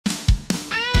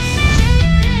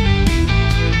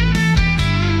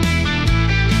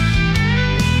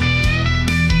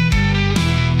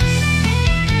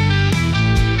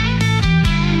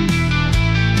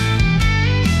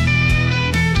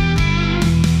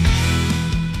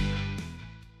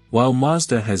While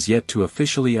Mazda has yet to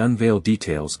officially unveil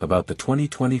details about the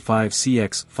 2025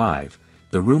 CX-5,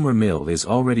 the rumor mill is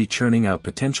already churning out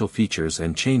potential features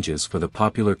and changes for the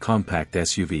popular compact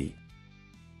SUV.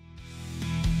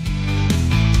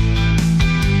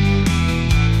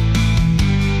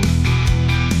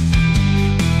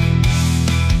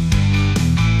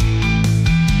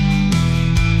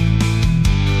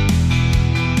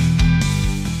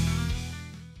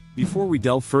 Before we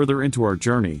delve further into our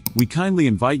journey, we kindly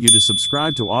invite you to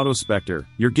subscribe to Autospector,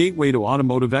 your gateway to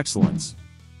automotive excellence.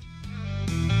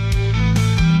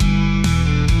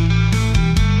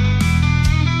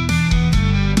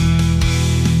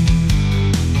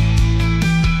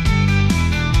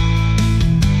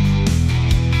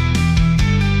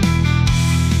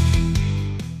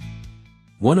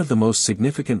 One of the most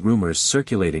significant rumors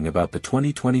circulating about the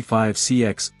 2025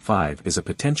 CX-5 is a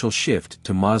potential shift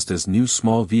to Mazda's new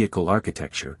small vehicle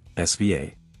architecture,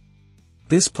 SVA.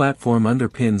 This platform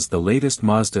underpins the latest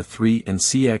Mazda 3 and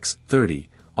CX-30,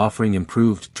 offering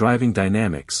improved driving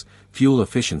dynamics, fuel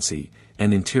efficiency,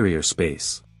 and interior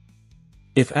space.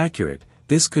 If accurate,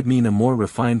 this could mean a more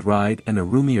refined ride and a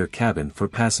roomier cabin for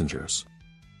passengers.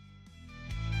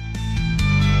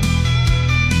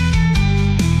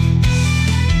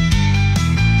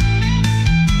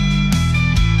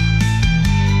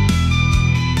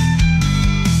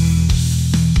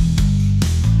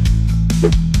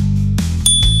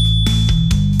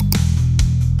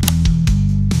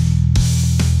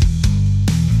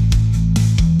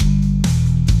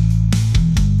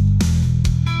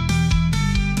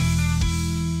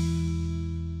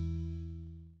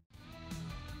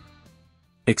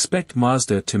 Expect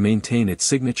Mazda to maintain its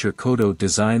signature Kodo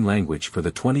design language for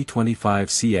the 2025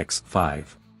 CX-5.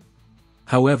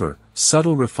 However,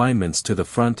 subtle refinements to the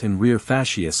front and rear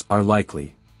fascias are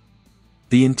likely.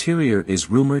 The interior is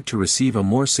rumored to receive a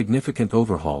more significant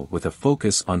overhaul with a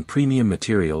focus on premium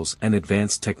materials and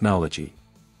advanced technology.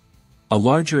 A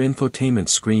larger infotainment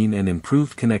screen and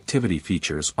improved connectivity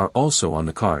features are also on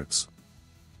the cards.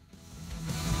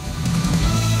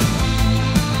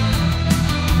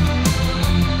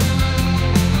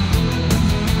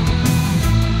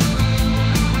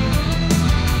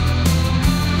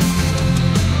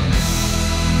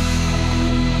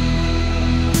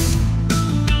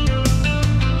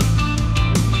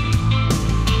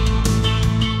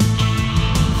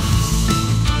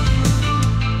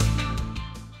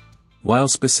 While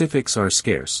specifics are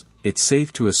scarce, it's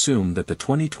safe to assume that the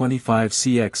 2025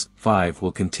 CX-5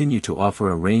 will continue to offer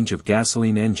a range of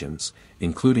gasoline engines,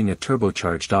 including a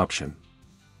turbocharged option.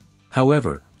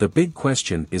 However, the big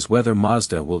question is whether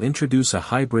Mazda will introduce a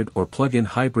hybrid or plug-in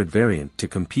hybrid variant to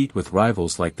compete with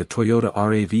rivals like the Toyota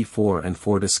RAV4 and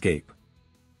Ford Escape.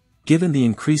 Given the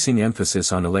increasing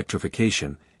emphasis on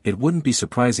electrification, it wouldn't be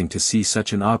surprising to see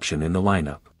such an option in the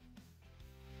lineup.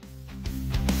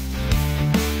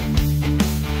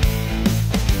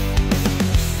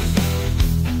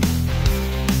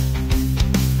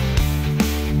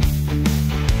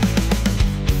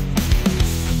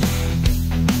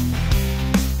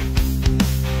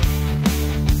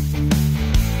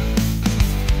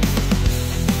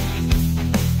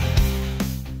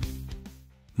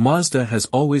 Mazda has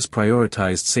always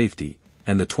prioritized safety,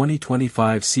 and the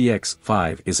 2025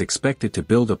 CX-5 is expected to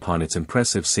build upon its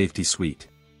impressive safety suite.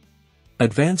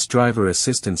 Advanced driver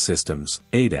assistance systems,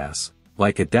 ADAS,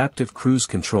 like adaptive cruise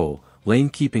control, lane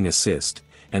keeping assist,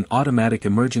 and automatic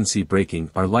emergency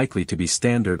braking are likely to be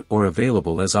standard or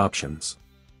available as options.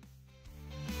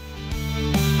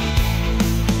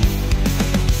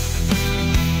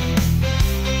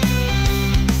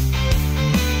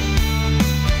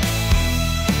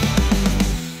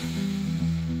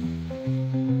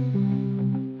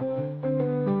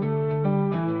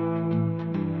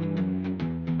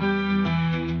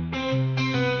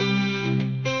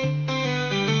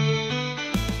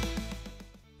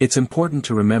 It's important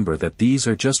to remember that these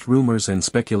are just rumors and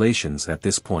speculations at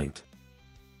this point.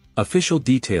 Official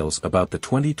details about the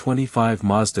 2025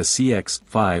 Mazda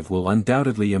CX-5 will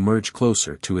undoubtedly emerge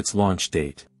closer to its launch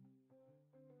date.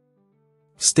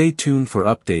 Stay tuned for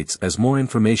updates as more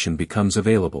information becomes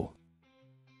available.